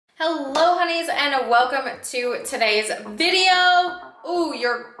Hello honeys and welcome to today's video. Ooh,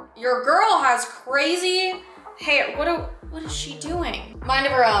 your girl has crazy hair. What is she doing? Mind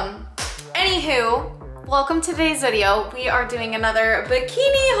of her own. Anywho, welcome to today's video. We are doing another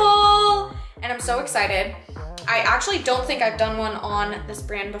bikini haul and I'm so excited. I actually don't think I've done one on this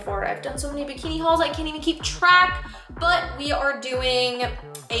brand before. I've done so many bikini hauls I can't even keep track, but we are doing a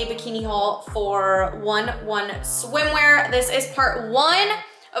bikini haul for 1 Swimwear. This is part 1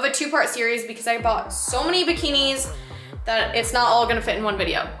 of a 2-part series because I bought so many bikinis that it's not all gonna fit in one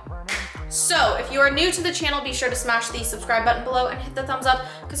video. So if you are new to the channel, be sure to smash the subscribe button below and hit the thumbs up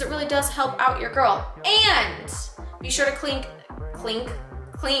because it really does help out your girl. And be sure to click the link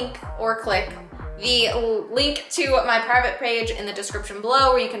to my private page in the description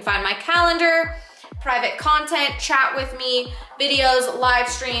below where you can find my calendar, private content, chat with me, videos, live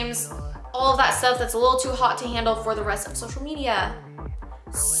streams, all of that stuff that's a little too hot to handle for the rest of social media.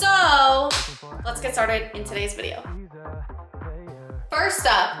 So let's get started in today's video. First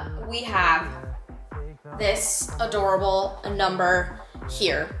up, we have this adorable number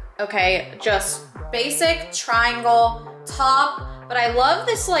here, okay? Just basic triangle top, but I love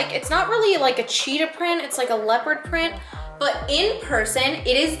this, like, it's not really like a cheetah print, it's like a leopard print, but in person,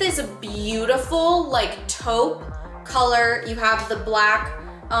 it is this beautiful, like, taupe color. You have the black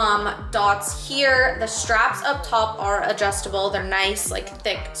dots here. The straps up top are adjustable. They're nice, like,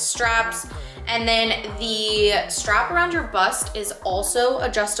 thick straps. And then the strap around your bust is also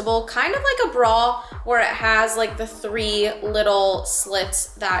adjustable, kind of like a bra, where it has like the 3 little slits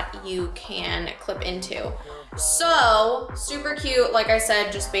that you can clip into. So super cute. Like I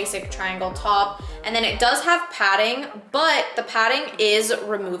said, just basic triangle top. And then it does have padding, but the padding is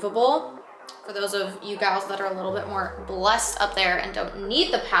removable for those of you gals that are a little bit more blessed up there and don't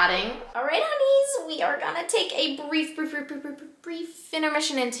need the padding. All right, honeys, we are gonna take a brief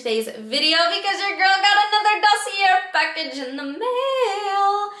intermission in today's video because your girl got another dossier package in the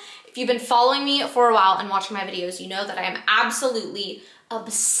mail. If you've been following me for a while and watching my videos, you know that I am absolutely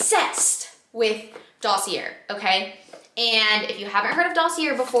obsessed with dossier, okay? And if you haven't heard of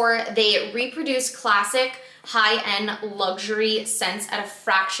dossier before, they reproduce classic high-end luxury scents at a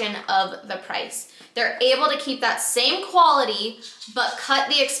fraction of the price. They're able to keep that same quality, but cut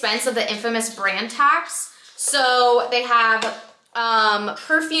the expense of the infamous brand tax. So they have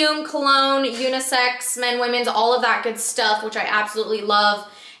perfume, cologne, unisex, men, women's, all of that good stuff, which I absolutely love.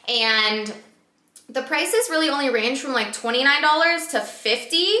 And the prices really only range from like $29 to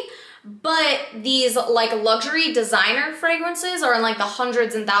 $50, but these like luxury designer fragrances are in like the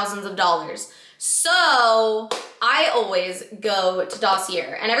hundreds and thousands of dollars. So I always go to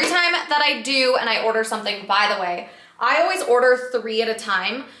Dossier, and every time that I do and I order something, by the way, I always order 3 at a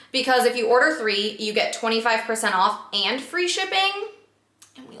time because if you order 3, you get 25% off and free shipping,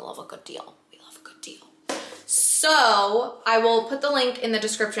 and we love a good deal. We love a good deal. So I will put the link in the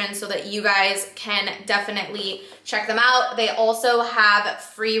description so that you guys can definitely check them out. They also have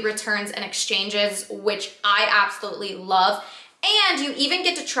free returns and exchanges, which I absolutely love. And you even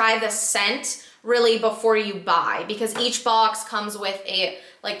get to try the scent really before you buy because each box comes with a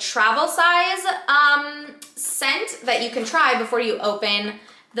like travel size scent that you can try before you open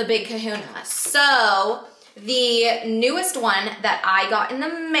the big kahuna. So the newest one that I got in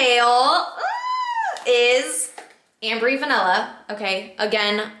the mail is Ambery Vanilla. Okay,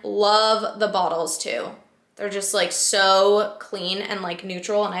 again, love the bottles too. They're just like so clean and like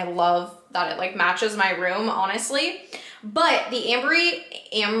neutral, and I love that it like matches my room, honestly. But the Ambery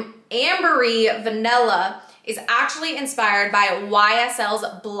Vanilla is actually inspired by YSL's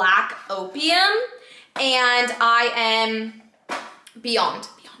Black Opium, and I am beyond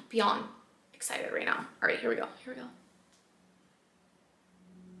excited right now. All right, here we go.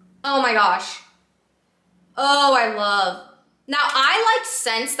 Oh my gosh. Oh, I love. Now, I like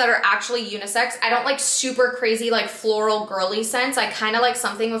scents that are actually unisex. I don't like super crazy, like floral girly scents. I kind of like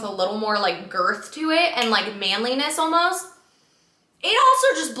something with a little more like girth to it and like manliness almost. It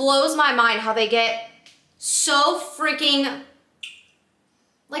also just blows my mind how they get so freaking,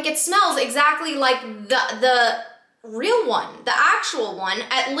 like it smells exactly like the real one, the actual one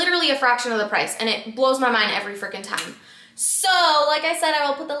at literally a fraction of the price. And it blows my mind every freaking time. So, like I said, I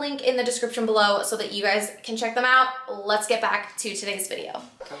will put the link in the description below so that you guys can check them out. Let's get back to today's video.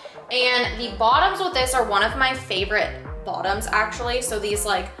 And the bottoms with this are one of my favorite bottoms, actually. So these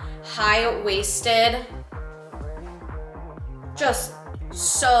like high-waisted, just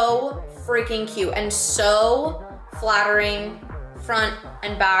so freaking cute and so flattering front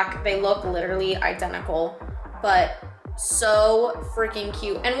and back. They look literally identical, but so freaking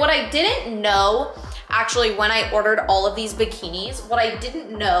cute. And what I didn't know Actually, when I ordered all of these bikinis, what I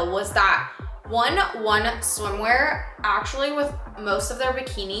didn't know was that one swimwear, actually with most of their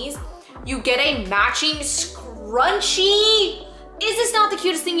bikinis, you get a matching scrunchie. Is this not the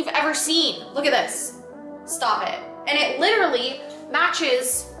cutest thing you've ever seen? Look at this. Stop it. And it literally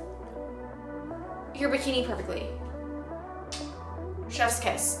matches your bikini perfectly. Chef's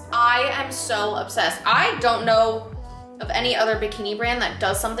kiss. I am so obsessed. I don't know of any other bikini brand that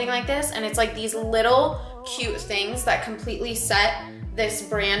does something like this, and it's like these little cute things that completely set this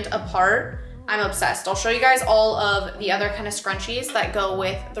brand apart. I'm obsessed. I'll show you guys all of the other kind of scrunchies that go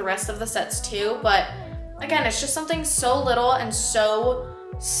with the rest of the sets too, but again, it's just something so little and so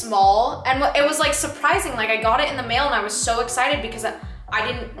small, and it was like surprising. Like, I got it in the mail and I was so excited because I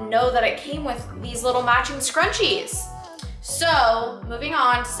didn't know that it came with these little matching scrunchies. So moving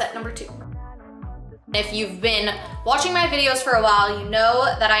on to set number 2. If you've been watching my videos for a while, you know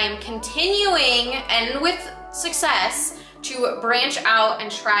that I am continuing, and with success, to branch out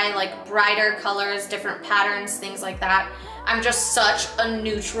and try like brighter colors, different patterns, things like that. I'm just such a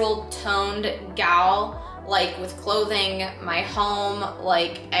neutral toned gal, like with clothing, my home,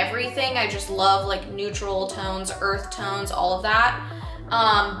 like everything. I just love like neutral tones, earth tones, all of that.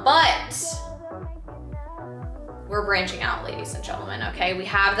 But we're branching out, ladies and gentlemen, okay? We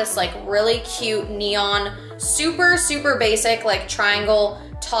have this like really cute neon, super, super basic like triangle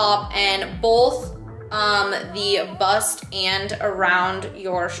top, and both the bust and around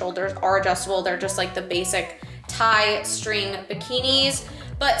your shoulders are adjustable. They're just like the basic tie string bikinis,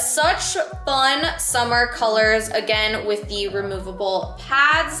 but such fun summer colors, again, with the removable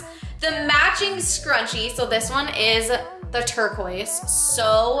pads. The matching scrunchie, so this one is the turquoise,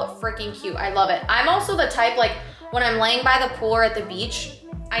 so freaking cute. I love it. I'm also the type, like, when I'm laying by the pool or at the beach,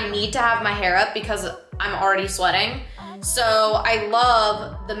 I need to have my hair up because I'm already sweating. So I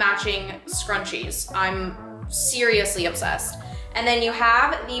love the matching scrunchies. I'm seriously obsessed. And then you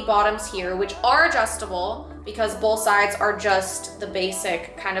have the bottoms here, which are adjustable because both sides are just the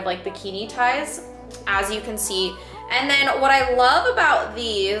basic kind of like bikini ties, as you can see. And then what I love about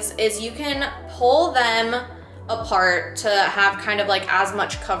these is you can pull them apart to have kind of like as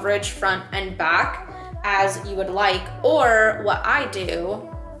much coverage front and back as you would like, or what I do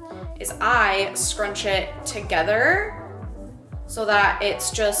is I scrunch it together so that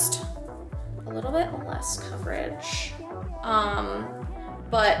it's just a little bit less coverage,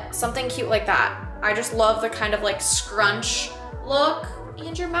 but something cute like that. I just love the kind of like scrunch look.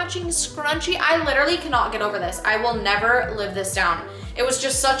 And your matching scrunchie, I literally cannot get over this. I will never live this down. It was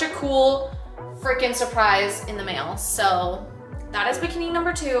just such a cool freaking surprise in the mail. So that is bikini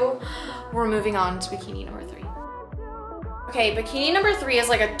number 2. We're moving on to bikini number 3. Okay, bikini number 3 is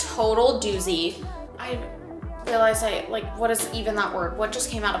like a total doozy. I realized what is even that word? What just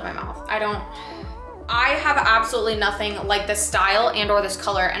came out of my mouth? I have absolutely nothing like this style and or this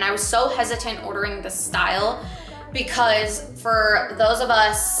color, and I was so hesitant ordering this style because for those of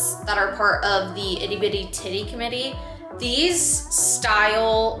us that are part of the Itty Bitty Titty Committee, these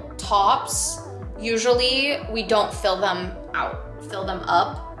style tops, usually we don't fill them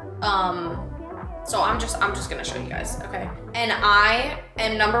up. So I'm just gonna show you guys, okay? And I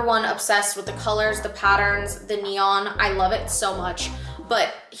am number 1 obsessed with the colors, the patterns, the neon. I love it so much.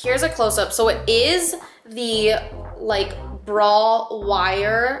 But here's a close-up. So it is the like bra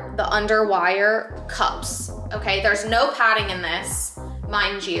wire, the under wire cups, okay? There's no padding in this,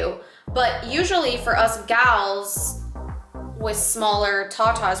 mind you. But usually for us gals with smaller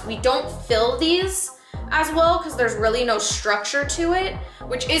tatas, we don't fill these as well because there's really no structure to it,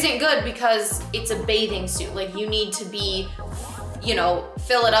 which isn't good because it's a bathing suit. Like, you need to be, you know,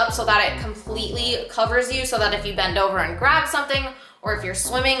 fill it up so that it completely covers you, so that if you bend over and grab something, or if you're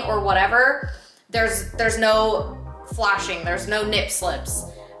swimming or whatever, there's no flashing, there's no nip slips.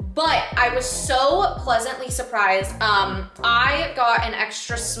 But I was so pleasantly surprised. I got an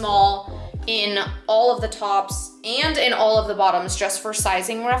extra small in all of the tops and in all of the bottoms, just for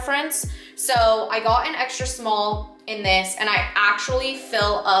sizing reference. So I got an extra small in this, and I actually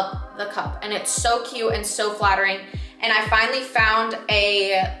fill up the cup, and it's so cute and so flattering. And I finally found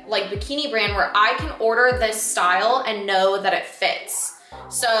a like bikini brand where I can order this style and know that it fits.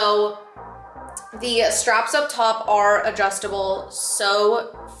 So the straps up top are adjustable,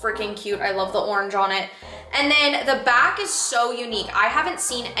 so freaking cute. I love the orange on it. And then the back is so unique. I haven't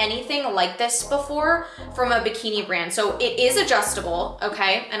seen anything like this before from a bikini brand. So it is adjustable,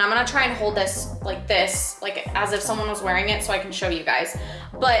 okay? And I'm gonna try and hold this, like as if someone was wearing it so I can show you guys.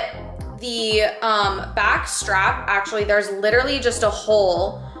 But the back strap, actually, there's literally just a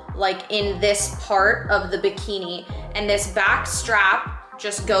hole like in this part of the bikini. And this back strap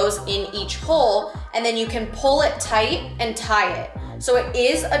just goes in each hole, and then you can pull it tight and tie it. So it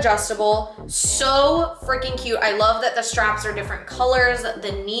is adjustable, so freaking cute. I love that the straps are different colors,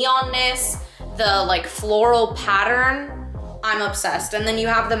 the neonness, the like floral pattern. I'm obsessed. And then you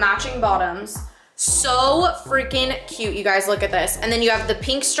have the matching bottoms. So freaking cute, you guys, look at this. And then you have the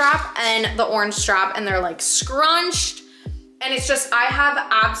pink strap and the orange strap, and they're like scrunched. And it's just, I have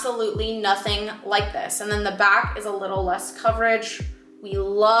absolutely nothing like this. And then the back is a little less coverage. We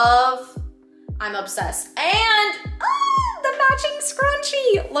love, I'm obsessed. And the matching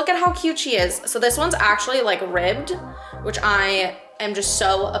scrunchie. Look at how cute she is. So this one's actually like ribbed, which I am just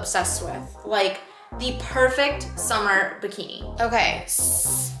so obsessed with. Like the perfect summer bikini. Okay,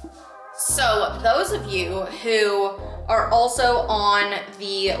 so those of you who are also on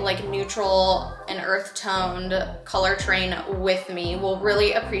the like neutral and earth toned color train with me will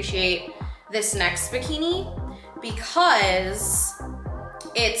really appreciate this next bikini, because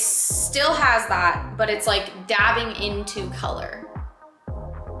it still has that, but it's like dabbing into color.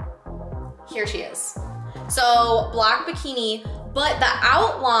 Here she is. So black bikini, but the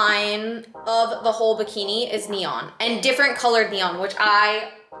outline of the whole bikini is neon, and different colored neon, which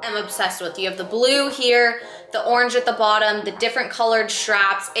I am obsessed with. You have the blue here, the orange at the bottom, the different colored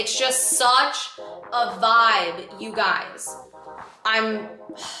straps. It's just such a vibe, you guys.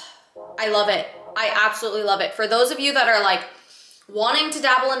 I love it. I absolutely love it. For those of you that are like wanting to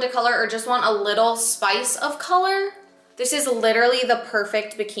dabble into color or just want a little spice of color, this is literally the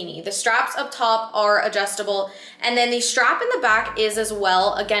perfect bikini. The straps up top are adjustable, and then the strap in the back is as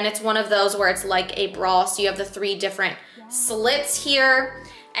well. Again, it's one of those where it's like a bra, so you have the 3 different slits here.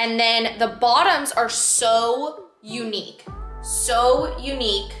 And then the bottoms are so unique,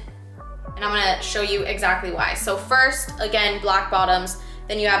 and I'm gonna show you exactly why. So first, again, black bottoms,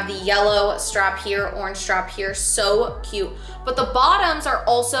 then you have the yellow strap here, orange strap here, so cute. But the bottoms are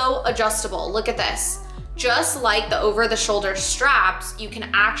also adjustable. Look at this. Just like the over-the-shoulder straps, you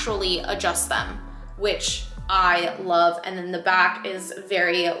can actually adjust them, which I love. And then the back is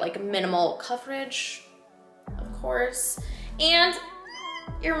very like minimal coverage, of course. And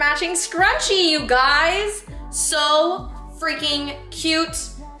your matching scrunchie, you guys. So freaking cute.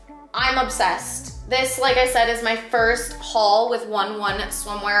 I'm obsessed. This, like I said, is my first haul with 1-1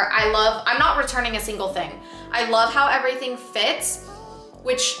 swimwear. I'm not returning a single thing. I love how everything fits,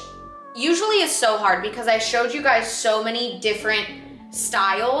 which usually is so hard because I showed you guys so many different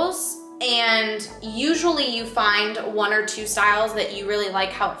styles, and usually you find 1 or 2 styles that you really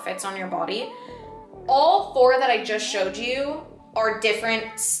like how it fits on your body. All 4 that I just showed you are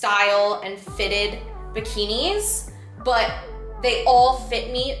different style and fitted bikinis, but they all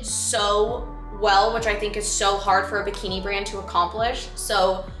fit me so well, which I think is so hard for a bikini brand to accomplish.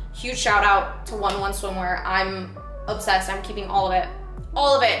 So huge shout out to 1-1 Swimwear. I'm obsessed. I'm keeping all of it.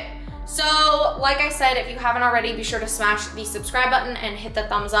 All of it. So like I said, if you haven't already, be sure to smash the subscribe button and hit the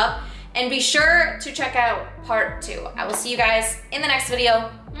thumbs up. And be sure to check out part 2. I will see you guys in the next video.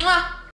 Mwah!